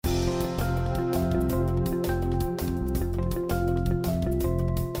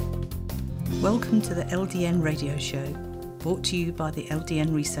Welcome to the LDN Radio Show, brought to you by the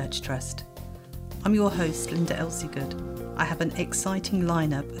LDN Research Trust. I'm your host, Linda Elsegood. I have an exciting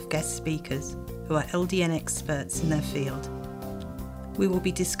lineup of guest speakers who are LDN experts in their field. We will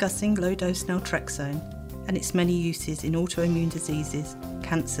be discussing low dose naltrexone and its many uses in autoimmune diseases,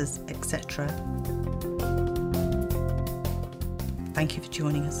 cancers, etc. Thank you for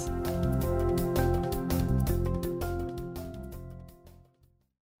joining us.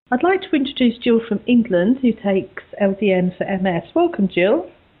 I'd like to introduce Jill from England, who takes LDN for MS. Welcome, Jill.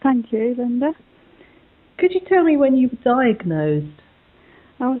 Thank you, Linda. Could you tell me when you were diagnosed?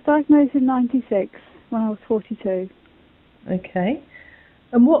 I was diagnosed in '96 when I was 42. Okay.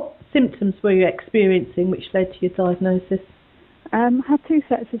 And what symptoms were you experiencing which led to your diagnosis? I had two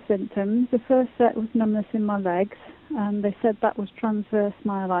sets of symptoms. The first set was numbness in my legs, and they said that was transverse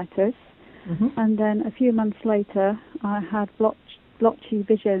myelitis. And then a few months later, I had blotchy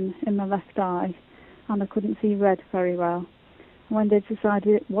vision in my left eye, and I couldn't see red very well. When they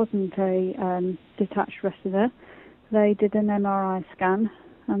decided it wasn't a detached retina, they did an MRI scan,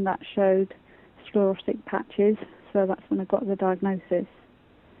 and that showed sclerotic patches, so that's when I got the diagnosis.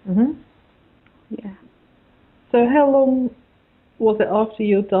 Yeah. So how long was it after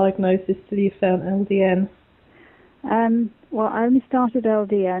your diagnosis till you found LDN? Well, I only started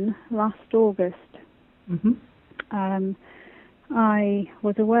LDN last August. I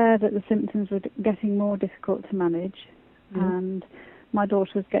was aware that the symptoms were getting more difficult to manage, and my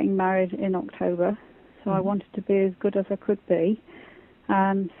daughter was getting married in October, so I wanted to be as good as I could be.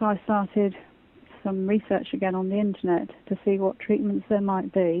 So I started some research again on the internet to see what treatments there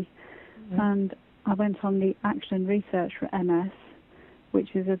might be, and I went on the Action Research for MS,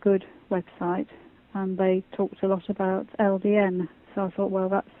 which is a good website, and they talked a lot about LDN, so I thought, well,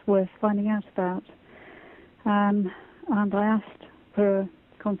 that's worth finding out about. And I asked for a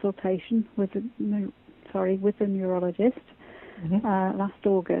consultation with the neurologist last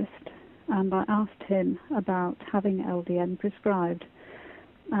August, and I asked him about having LDN prescribed,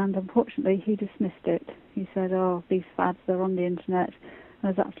 and unfortunately he dismissed it. He said, oh, these fads are on the internet,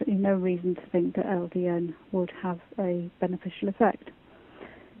 there's absolutely no reason to think that LDN would have a beneficial effect.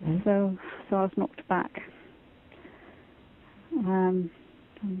 So I was knocked back, and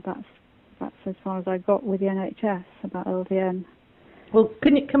that's as far as I got with the NHS about LDN. Well,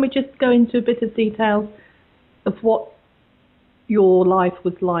 can we just go into a bit of detail of what your life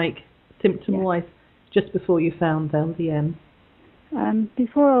was like, symptom-wise, just before you found LDN?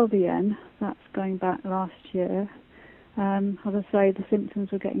 Before LDN, that's going back last year, as I say, the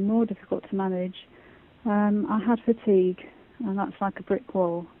symptoms were getting more difficult to manage. I had fatigue, and that's like a brick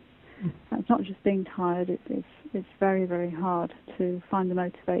wall. It's not just being tired, it's very, very hard to find the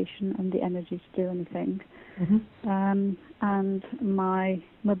motivation and the energy to do anything. And my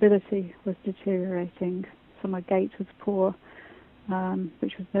mobility was deteriorating, so my gait was poor,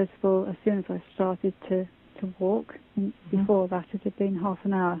 which was noticeable as soon as I started to walk. And before that, it had been half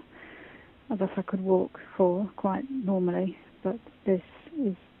an hour that I could walk for quite normally, but this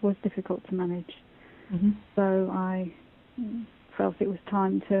was difficult to manage. So I felt it was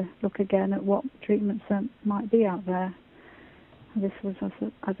time to look again at what treatments there might be out there. This was, as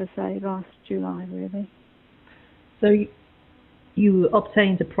I say, last July, really. So you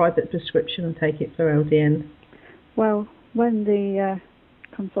obtained a private prescription and take it for LDN? Well, when the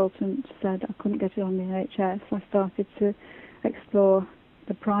consultant said I couldn't get it on the NHS, I started to explore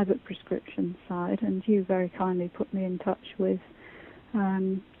the private prescription side, and you very kindly put me in touch with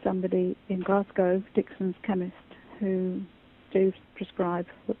somebody in Glasgow, Dixon's Chemist, who do prescribe.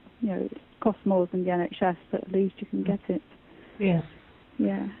 It costs more than the NHS, but at least you can get it. Yeah.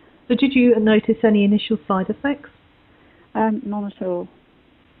 So did you notice any initial side effects? None at all.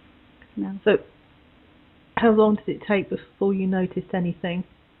 No. So how long did it take before you noticed anything?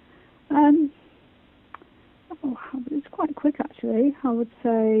 It's quite quick, actually. I would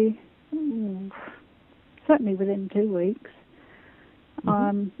say certainly within 2 weeks.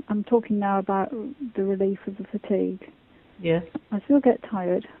 I'm talking now about the relief of the fatigue. Yes. I still get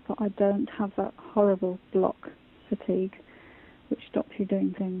tired, but I don't have that horrible block fatigue, which stops you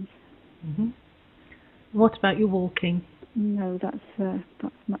doing things. What about your walking? No, that's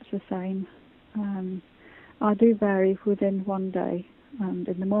much the same. I do vary within one day, and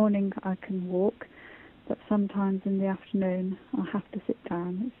in the morning I can walk, but sometimes in the afternoon I have to sit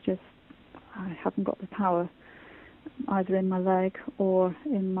down. It's just I haven't got the power, either in my leg or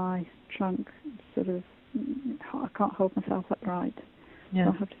in my trunk. I can't hold myself upright, so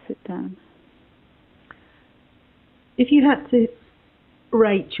I have to sit down. If you had to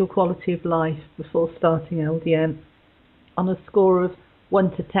rate your quality of life before starting LDN on a score of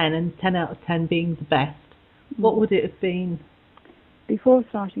 1 to 10, and 10 out of 10 being the best, what would it have been? Before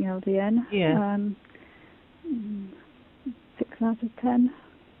starting LDN, Yeah. 6 out of 10.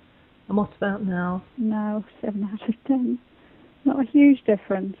 And what about now? Now 7 out of 10. Not a huge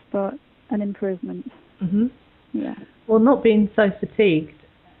difference, but an improvement. Hmm. Yeah. Well, not being so fatigued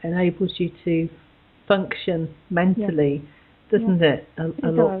enables you to function mentally, doesn't it?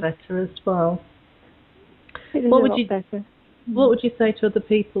 A lot better as well. It is a lot better. What would you say to other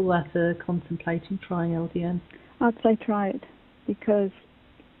people that are contemplating trying LDN? I'd say try it, because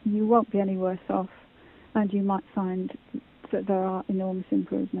you won't be any worse off, and you might find that there are enormous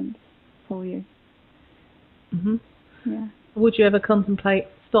improvements for you. Hmm. Yeah. Would you ever contemplate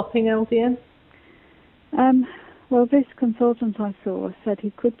stopping LDN? Well, this consultant I saw said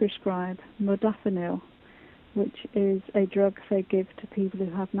he could prescribe modafinil, which is a drug they give to people who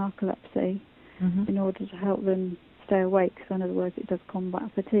have narcolepsy in order to help them stay awake. So in other words, it does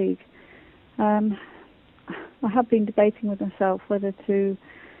combat fatigue. I have been debating with myself whether to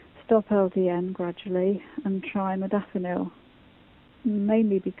stop LDN gradually and try modafinil,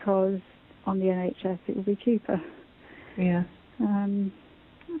 mainly because on the NHS it will be cheaper. Yeah.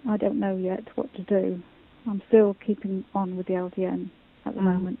 I don't know yet what to do. I'm still keeping on with the LDN at the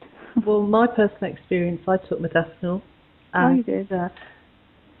moment. Well, my personal experience, I took modafinil. Oh, you did?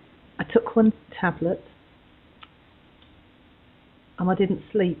 I took one tablet, and I didn't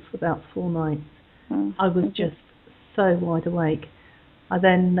sleep for about 4 nights. Oh, I was just so wide awake. I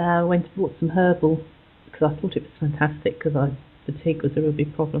then went and bought some herbal, because I thought it was fantastic, because fatigue was a real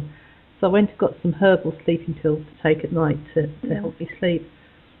big problem. So I went and got some herbal sleeping pills to take at night to help me sleep.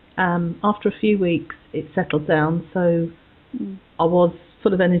 After a few weeks, it settled down, so I was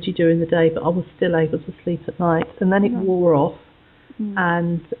full of energy during the day, but I was still able to sleep at night. And then it wore off,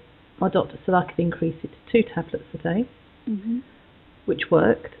 and my doctor said I could increase it to 2 tablets a day, which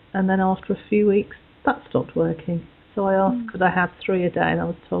worked. And then after a few weeks, that stopped working. So I asked, could I have 3 a day, and I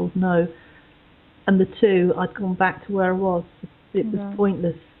was told no. And the 2, I'd gone back to where I was. It was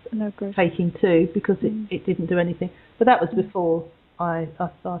pointless taking 2 because it didn't do anything. But that was before I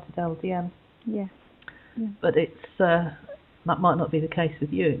started LDN. Yes. Yeah. But that might not be the case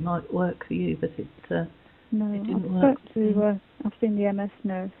with you. It might work for you, but it didn't work. I've seen the MS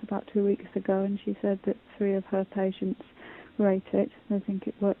nurse about 2 weeks ago, and she said that 3 of her patients rate it. They think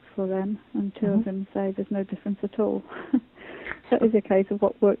it works for them, and 2 of them say there's no difference at all. So it is a case of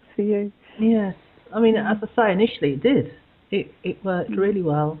what works for you. Yes. I mean, as I say, initially it did. It worked really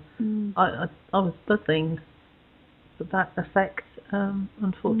well. I was buzzing, but that effect,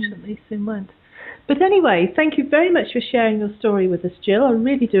 unfortunately, soon went. But anyway, thank you very much for sharing your story with us, Jill. I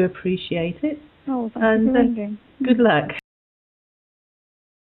really do appreciate it. Oh, thank you for ringing. Good luck.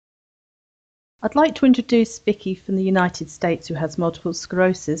 I'd like to introduce Vicky from the United States, who has multiple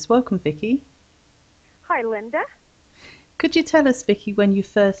sclerosis. Welcome, Vicky. Hi, Linda. Could you tell us, Vicky, when you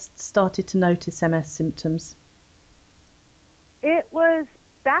first started to notice MS symptoms? It was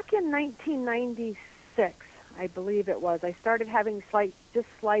back in 1996, I believe it was. I started having slight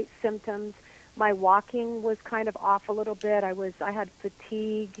symptoms. My walking was kind of off a little bit. I had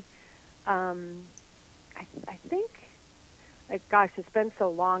fatigue. I think, gosh, it's been so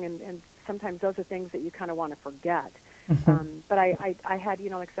long, and sometimes those are things that you kind of want to forget. But I had,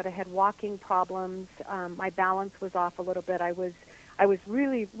 like I said, I had walking problems. My balance was off a little bit. I was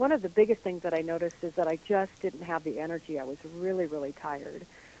really, one of the biggest things that I noticed is that I just didn't have the energy. I was really, really tired.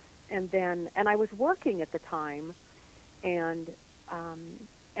 And I was working at the time, and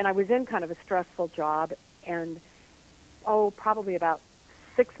I was in kind of a stressful job, and probably about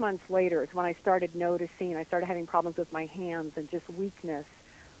 6 months later is when I started noticing, I started having problems with my hands and just weakness,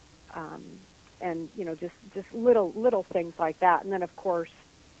 and just little things like that. And then of course,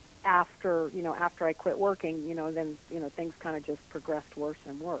 after I quit working, then things kind of just progressed worse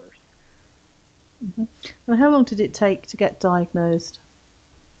and worse. And how long did it take to get diagnosed?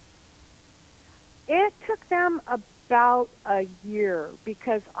 It took them about a year,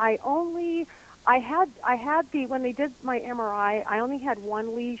 because when they did my MRI, I only had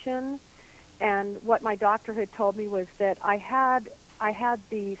 1 lesion, and what my doctor had told me was that I had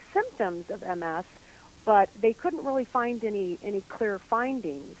the symptoms of MS, but they couldn't really find any clear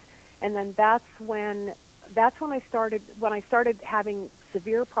findings. And then that's when I started having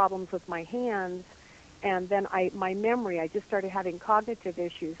severe problems with my hands, and then my memory, I just started having cognitive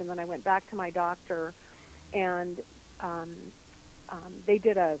issues. And then I went back to my doctor, and they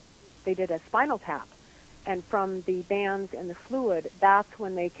did a spinal tap, and from the bands and the fluid, that's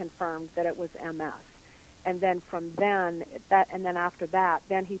when they confirmed that it was MS. And then after that,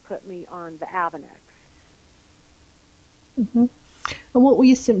 then he put me on the Avonex. And what were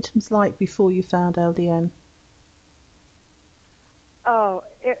your symptoms like before you found LDN? Oh,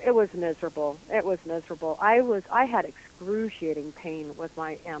 it was miserable. It was miserable. I had excruciating pain with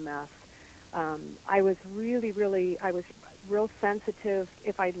my MS. I was real sensitive.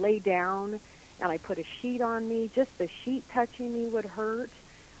 If I lay down and I put a sheet on me, just the sheet touching me would hurt.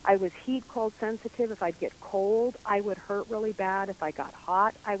 I was heat cold sensitive. If I'd get cold, I would hurt really bad. If I got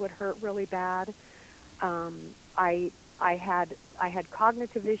hot, I would hurt really bad. I had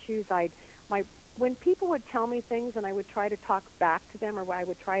cognitive issues. When people would tell me things and I would try to talk back to them, or I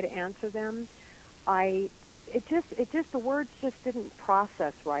would try to answer them, the words just didn't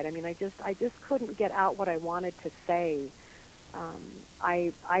process right. I mean, I just couldn't get out what I wanted to say.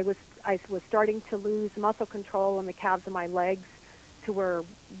 I was starting to lose muscle control in the calves of my legs, to where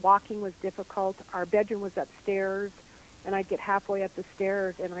walking was difficult. Our bedroom was upstairs, and I'd get halfway up the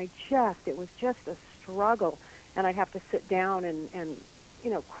stairs, and it was just a struggle, and I'd have to sit down and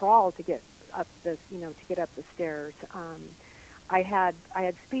crawl to get up the stairs. I had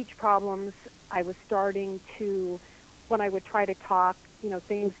speech problems. I was starting to, when I would try to talk,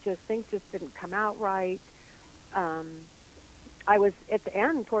 things just didn't come out right. I was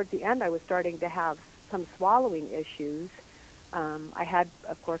towards the end, I was starting to have some swallowing issues. I had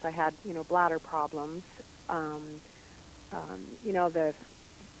bladder problems.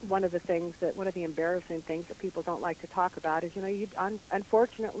 One of the embarrassing things that people don't like to talk about is,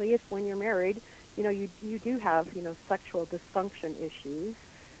 unfortunately, if when you're married, you do have, sexual dysfunction issues.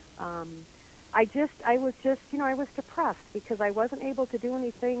 I was depressed because I wasn't able to do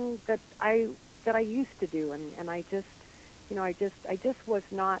anything that I used to do, and I just was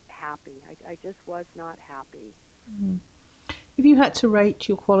not happy. I just was not happy. Mm. If you had to rate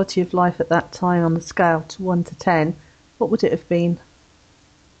your quality of life at that time on the scale to 1 to 10, what would it have been?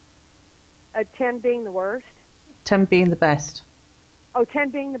 A 10 being the worst? 10 being the best. Oh,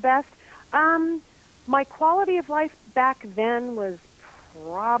 10 being the best? My quality of life back then was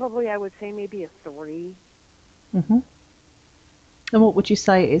probably, I would say, maybe a 3. Mm-hmm. And what would you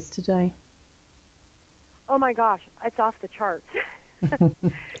say it is today? Oh my gosh, it's off the charts.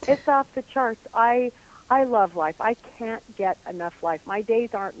 It's off the charts. I love life. I can't get enough life. My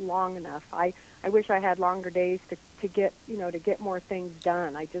days aren't long enough. I wish I had longer days to get more things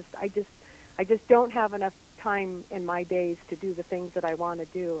done. I just don't have enough time in my days to do the things that I want to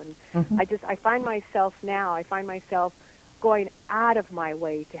do. And mm-hmm. I find myself going out of my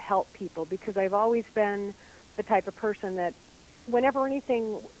way to help people, because I've always been the type of person that whenever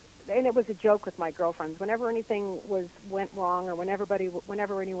anything, and it was a joke with my girlfriends, whenever anything went wrong, or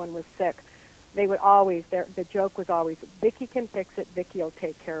whenever anyone was sick, they would always, the joke was always, Vicky can fix it, Vicky will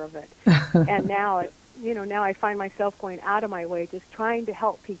take care of it. And now I find myself going out of my way just trying to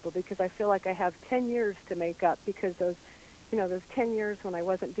help people, because I feel like I have 10 years to make up, because those 10 years when I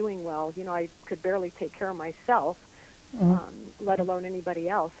wasn't doing well, I could barely take care of myself, let alone anybody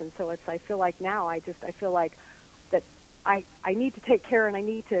else. And so I feel like now I feel like that I need to take care, and I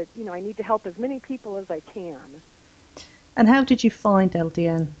need to help as many people as I can. And how did you find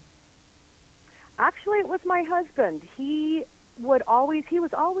LDN? Actually, it was my husband. He was always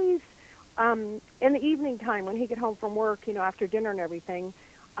in the evening time when he get home from work, after dinner and everything.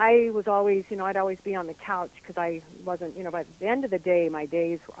 I was always, I'd always be on the couch, because I wasn't, by the end of the day, my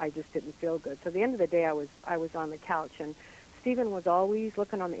days, I just didn't feel good. So at the end of the day, I was on the couch, and Stephen was always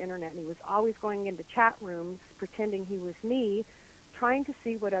looking on the internet, and he was always going into chat rooms, pretending he was me, trying to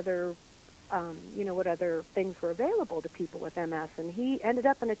see what other things were available to people with MS. And he ended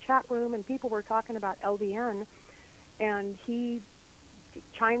up in a chat room, and people were talking about LDN, and he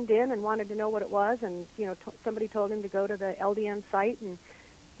chimed in and wanted to know what it was, and somebody told him to go to the LDN site, and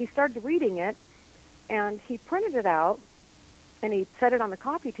he started reading it, and he printed it out, and he set it on the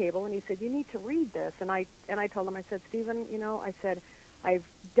coffee table, and he said, "You need to read this." And I told him, I said, "Stephen, I said, I've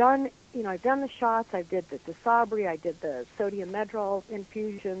done the shots, I did the Sabri, I did the sodium medrol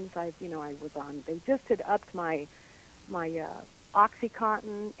infusions, I was on, they just had upped my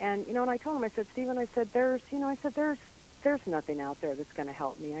Oxycontin, and and I told him, I said, Stephen, I said, there's nothing out there that's going to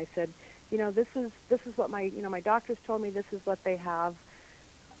help me. I said, this is what my doctors told me, this is what they have.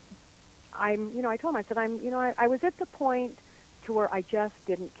 I told him, I said, I was at the point to where I just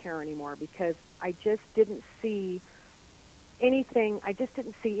didn't care anymore, because I just didn't see anything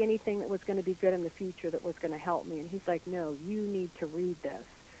that was going to be good in the future that was going to help me. And he's like, "No, you need to read this."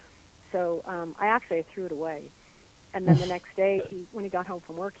 So I threw it away. And then the next day, when he got home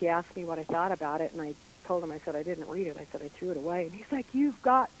from work, he asked me what I thought about it, and I told him, I said, I didn't read it. I said, I threw it away. And he's like, "You've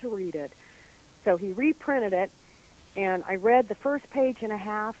got to read it." So he reprinted it, and I read the first page and a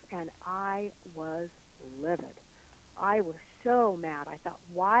half, and I was livid. I was so mad. I thought,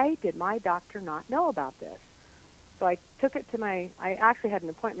 why did my doctor not know about this? So I took it to I actually had an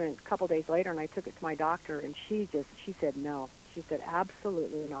appointment a couple days later, and I took it to my doctor, and she said no. She said,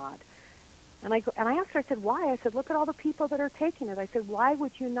 absolutely not. And I asked her, I said, why? I said, look at all the people that are taking it. I said, why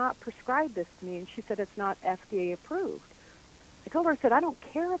would you not prescribe this to me? And she said, it's not FDA approved. I told her, I said, I don't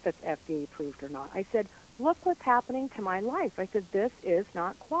care if it's FDA approved or not. I said, look what's happening to my life. I said, this is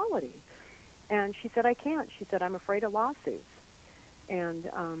not quality. And she said, I can't. She said, I'm afraid of lawsuits. And,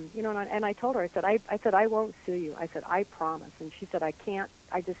 and I told her, I said, I won't sue you. I said, I promise. And she said, I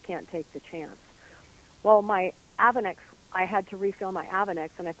just can't take the chance. Well, my Avonex, I had to refill my Avonex,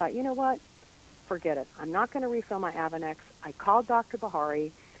 and I thought, you know what? Forget it. I'm not going to refill my Avonex. I called Dr.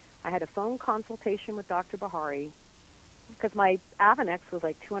 Bahari. I had a phone consultation with Dr. Bahari because my Avonex was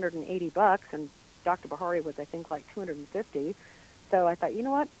like $280, and Dr. Bahari was, I think, like $250. So I thought, you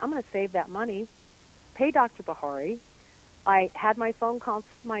know what? I'm going to save that money, pay Dr. Bahari. I had my phone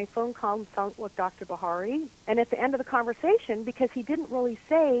consult with Dr. Bahari, and at the end of the conversation, because he didn't really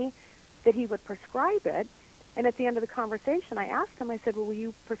say that he would prescribe it, and at the end of the conversation, I asked him, I said, well, will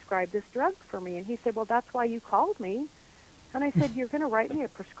you prescribe this drug for me? And he said, well, that's why you called me. And I said, you're going to write me a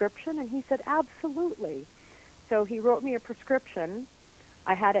prescription? And he said, absolutely. So he wrote me a prescription.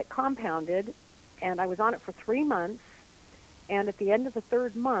 I had it compounded, and I was on it for 3 months. And at the end of the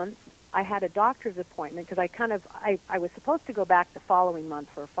 3rd month, I had a doctor's appointment because I was supposed to go back the following month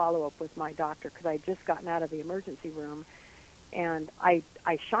for a follow-up with my doctor because I had just gotten out of the emergency room. And I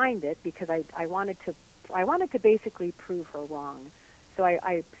shined it because I wanted to basically prove her wrong. So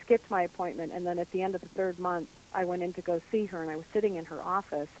I skipped my appointment, and then at the end of the 3rd month, I went in to go see her, and I was sitting in her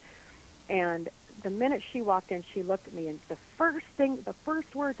office. And the minute she walked in, she looked at me, and the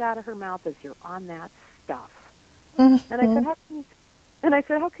first words out of her mouth is, "You're on that stuff." Mm-hmm. And I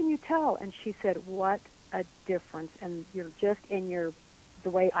said, how can you tell? And she said, what a difference. And you're just the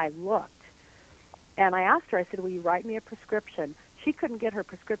way I looked. And I asked her, I said, will you write me a prescription? She couldn't get her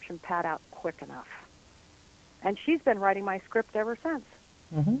prescription pad out quick enough. And she's been writing my script ever since.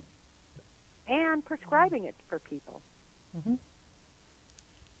 Mm-hmm. And prescribing it for people. Mm-hmm.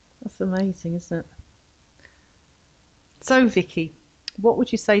 That's amazing, isn't it? So, Vicky, what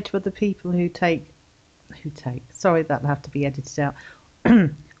would you say to other people who take, sorry, that'll have to be edited out.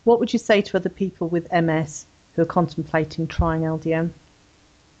 What would you say to other people with MS who are contemplating trying LDN?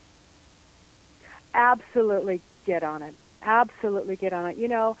 Absolutely get on it. Absolutely get on it. You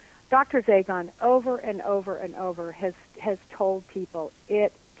know, Dr. Zagon over and over and over has told people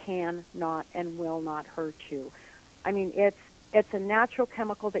it cannot and will not hurt you. I mean, it's a natural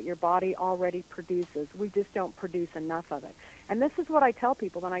chemical that your body already produces. We just don't produce enough of it. And this is what I tell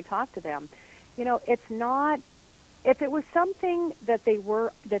people when I talk to them. You know, it's not, if it was something that they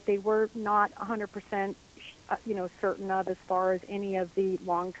were not 100% certain of as far as any of the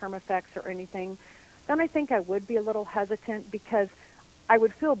long-term effects or anything, then I think I would be a little hesitant because I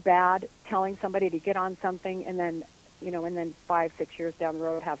would feel bad telling somebody to get on something and then 5-6 years down the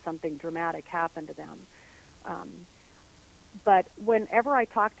road have something dramatic happen to them. But whenever I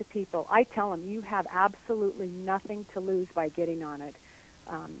talk to people, I tell them you have absolutely nothing to lose by getting on it.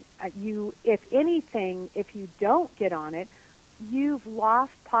 If anything, if you don't get on it, you've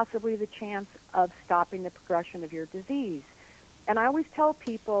lost possibly the chance of stopping the progression of your disease. And I always tell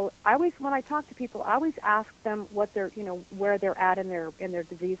people, when I talk to people, I always ask them what where they're at in their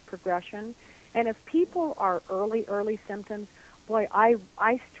disease progression. And if people are early symptoms, boy,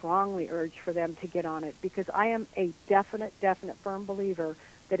 I strongly urge for them to get on it because I am a definite firm believer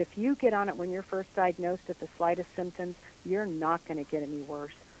that if you get on it when you're first diagnosed at the slightest symptoms, you're not going to get any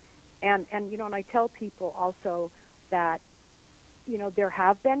worse. And I tell people also that, there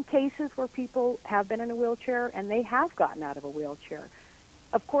have been cases where people have been in a wheelchair and they have gotten out of a wheelchair.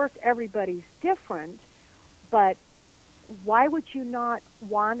 Of course, everybody's different, but why would you not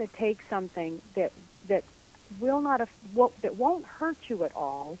want to take something that won't hurt you at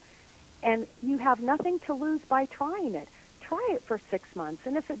all, and you have nothing to lose by trying it? Try it for 6 months,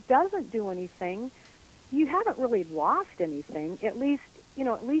 and if it doesn't do anything, you haven't really lost anything. At least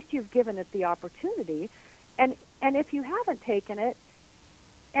you've given it the opportunity. And if you haven't taken it,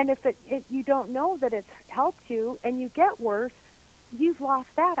 and if you don't know that it's helped you, and you get worse, you've lost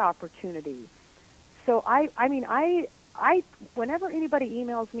that opportunity. So I whenever anybody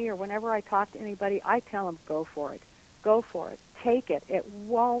emails me or whenever I talk to anybody, I tell them go for it, take it. It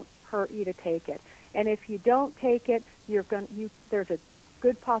won't hurt you to take it. And if you don't take it, there's a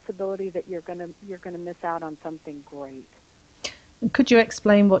good possibility that you're gonna miss out on something great. And could you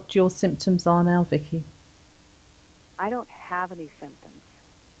explain what your symptoms are now, Vicky? I don't have any symptoms.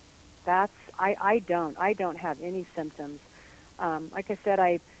 I don't have any symptoms. Like I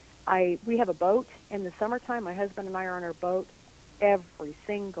said, we have a boat in the summertime. My husband and I are on our boat every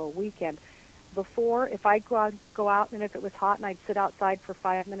single weekend. Before, if I go out and if it was hot and I'd sit outside for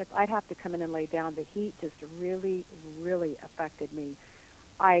 5 minutes, I'd have to come in and lay down. The heat just really, really affected me.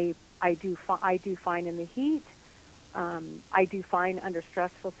 I do fine in the heat. I do fine under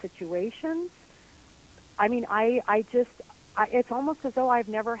stressful situations. I mean, it's almost as though I've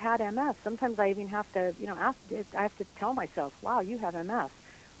never had MS. Sometimes I even have to, I have to tell myself, wow, you have MS.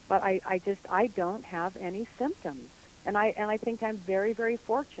 But I don't have any symptoms. And I think I'm very, very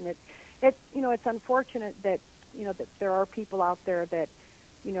fortunate. It's unfortunate that, that there are people out there that,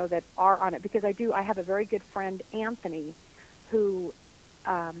 that are on it, because I have a very good friend, Anthony, who,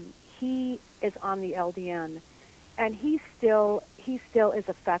 he is on the LDN, and he still is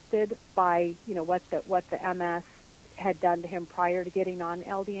affected by, what the MS had done to him prior to getting on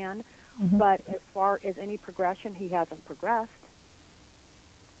LDN. Mm-hmm. But as far as any progression, he hasn't progressed.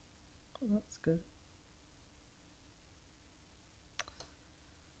 Oh, that's good.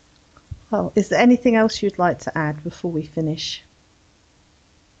 Well, is there anything else you'd like to add before we finish?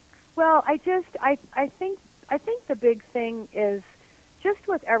 Well, I think the big thing is just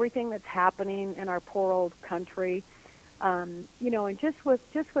with everything that's happening in our poor old country, and just with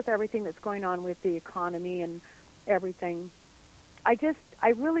everything that's going on with the economy and everything, I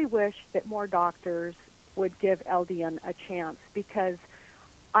really wish that more doctors would give LDN a chance, because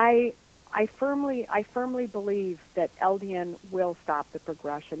I firmly believe that LDN will stop the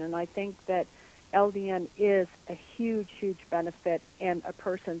progression, and I think that LDN is a huge, huge benefit in a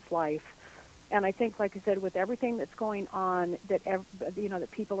person's life. And I think, like I said, with everything that's going on, that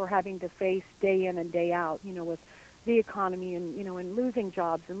that people are having to face day in and day out, with the economy and and losing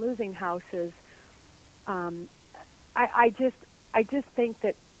jobs and losing houses, I just think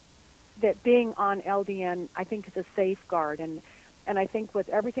that being on LDN, I think, is a safeguard. And I think with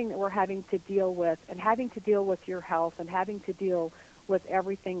everything that we're having to deal with, and having to deal with your health, and having to deal with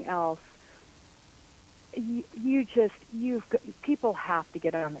everything else, people have to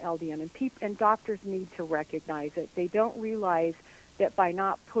get on LDN, and doctors need to recognize it. They don't realize that by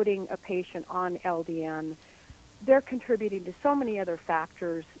not putting a patient on LDN, they're contributing to so many other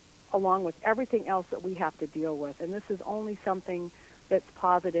factors, along with everything else that we have to deal with. And this is only something that's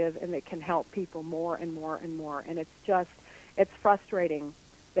positive and that can help people more and more and more. And it's frustrating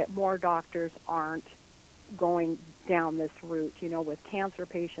that more doctors aren't going down this route, with cancer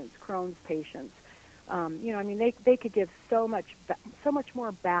patients, Crohn's patients. They could give so much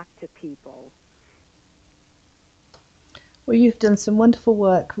more back to people. Well, you've done some wonderful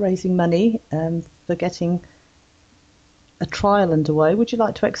work raising money for getting a trial underway. Would you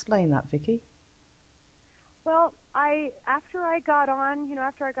like to explain that, Vicky? Well, after I got on the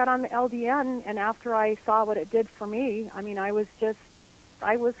LDN, and after I saw what it did for me, I was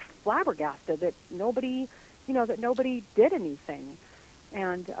flabbergasted that nobody did anything.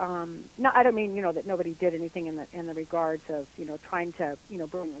 And no, I don't mean that nobody did anything in the regards of trying to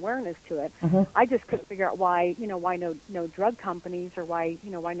bring awareness to it. Mm-hmm. I just couldn't figure out why no drug companies, or why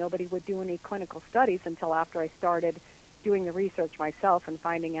nobody would do any clinical studies until after I started doing the research myself and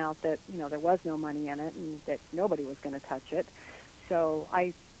finding out that there was no money in it and that nobody was going to touch it. So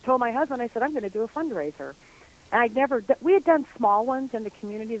I told my husband, I said, I'm going to do a fundraiser. And we had done small ones in the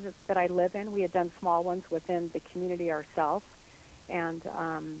community that I live in. We had done small ones within the community ourselves. And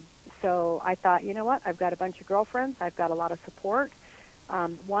so I thought, you know what, I've got a bunch of girlfriends. I've got a lot of support.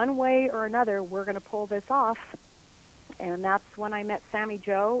 One way or another, we're going to pull this off. And that's when I met Sammy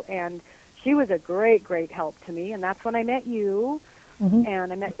Jo, and she was a great, great help to me. And that's when I met you, mm-hmm.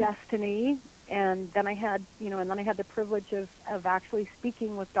 and I met Destiny. And then I had, the privilege of actually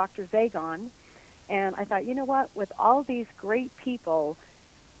speaking with Dr. Zagon. And I thought, you know what, with all these great people,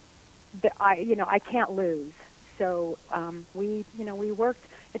 that I can't lose. So we worked.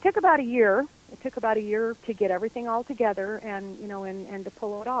 It took about a year. It took about a year to get everything all together and to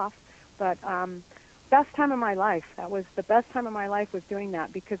pull it off. But best time of my life. That was the best time of my life, was doing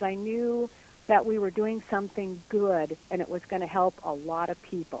that, because I knew that we were doing something good and it was going to help a lot of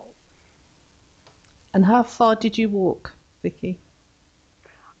people. And how far did you walk, Vicky?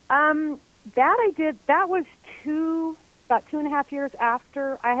 That I did. That was about 2.5 years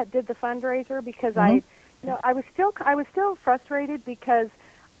after I did the fundraiser, because mm-hmm. I was still frustrated because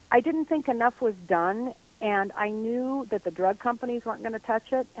I didn't think enough was done, and I knew that the drug companies weren't going to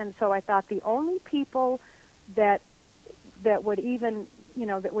touch it, and so I thought the only people that would even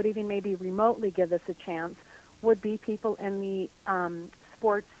maybe remotely give us a chance would be people in the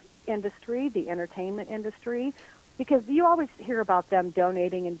sports industry, the entertainment industry, because you always hear about them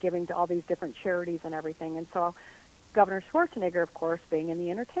donating and giving to all these different charities and everything. And so Governor Schwarzenegger, of course, being in the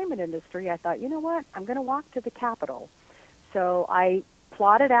entertainment industry, I thought, you know what, I'm going to walk to the Capitol. So I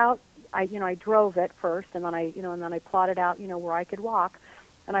plotted out, I drove it first, and then I plotted out, where I could walk.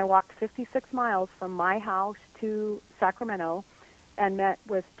 And I walked 56 miles from my house to Sacramento and met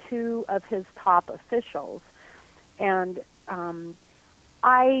with 2 of his top officials. And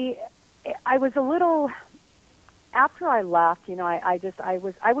I was a little, after I left, I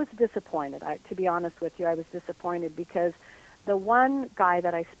was disappointed. To be honest with you, I was disappointed because the one guy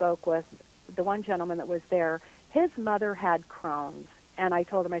that I spoke with, the one gentleman that was there, his mother had Crohn's. And I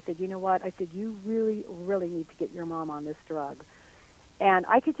told him, I said, you know what? I said, you really, really need to get your mom on this drug. And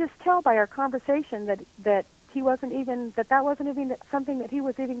I could just tell by our conversation that he wasn't even, that wasn't even something that he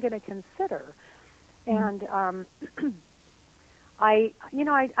was even going to consider. And I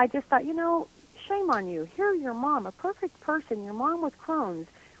just thought, shame on you. Here, your mom, a perfect person, your mom with Crohn's.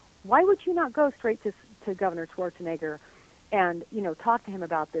 Why would you not go straight to Governor Schwarzenegger and, talk to him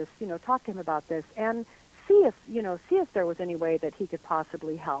about this, and see if there was any way that he could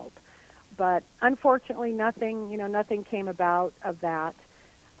possibly help. But unfortunately, nothing came about of that.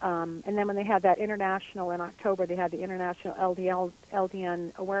 And then when they had that international, in October, they had the International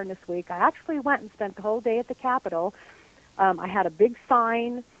LDN Awareness Week. I actually went and spent the whole day at the Capitol. I had a big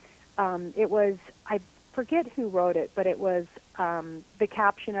sign. It was, I forget who wrote it, but it was, the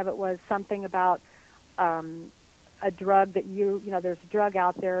caption of it was something about a drug that there's a drug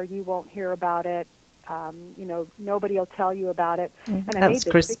out there, you won't hear about it. Nobody will tell you about it. And that's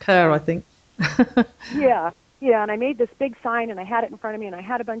Chris Kerr, I think. Yeah, and I made this big sign, and I had it in front of me, and I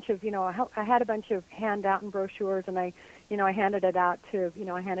had a bunch of, I had a bunch of handout and brochures, and I handed it out to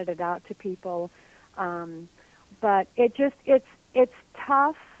people. But it's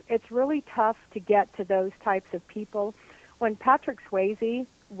tough. It's really tough to get to those types of people. When Patrick Swayze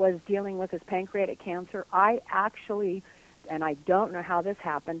was dealing with his pancreatic cancer, I actually, and I don't know how this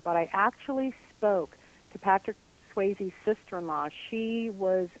happened, but I actually spoke to Patrick Swayze's sister-in-law. She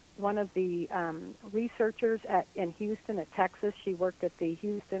was one of the researchers in Houston at Texas. She worked at the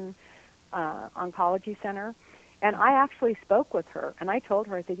Houston Oncology Center. And I actually spoke with her, and I told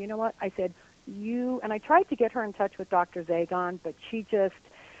her, I said, you know what? I said, and I tried to get her in touch with Dr. Zagon, but she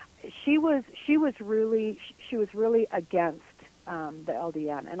was really against the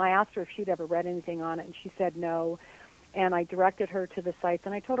LDN. And I asked her if she'd ever read anything on it, and she said no. And I directed her to the sites,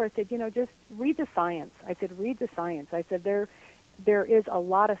 and I told her, I said, just read the science. I said, read the science. I said, there is a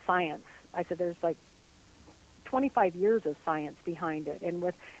lot of science. I said, there's like 25 years of science behind it. And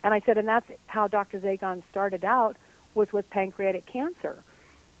I said, and that's how Dr. Zagon started out, was with pancreatic cancer.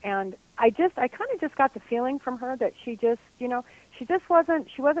 And I kind of just got the feeling from her that she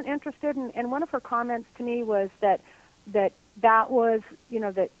wasn't interested. And one of her comments to me was that was,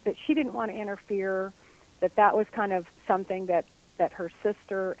 that she didn't want to interfere, that was kind of something that her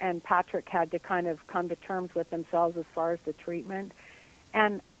sister and Patrick had to kind of come to terms with themselves as far as the treatment.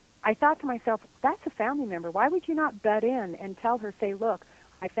 And I thought to myself, that's a family member. Why would you not butt in and tell her, say, look,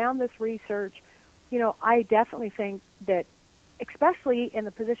 I found this research. I definitely think that, especially in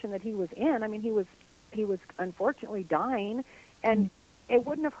the position that he was in, I mean, he was unfortunately dying, and it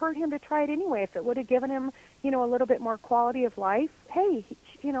wouldn't have hurt him to try it anyway. If it would have given him, a little bit more quality of life, hey,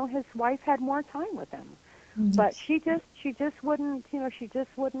 his wife had more time with him. Mm-hmm. But she just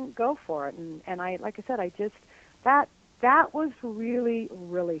wouldn't go for it. And I, like I said, that was really,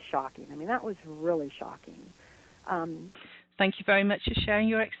 really shocking. I mean, that was really shocking. Thank you very much for sharing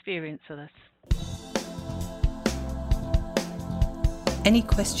your experience with us. Any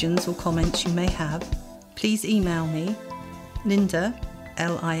questions or comments you may have, please email me, Linda,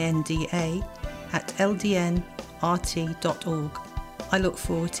 Linda, at ldnrt.org. I look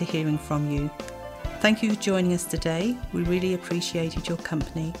forward to hearing from you. Thank you for joining us today. We really appreciated your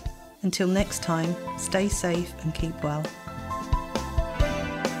company. Until next time, stay safe and keep well.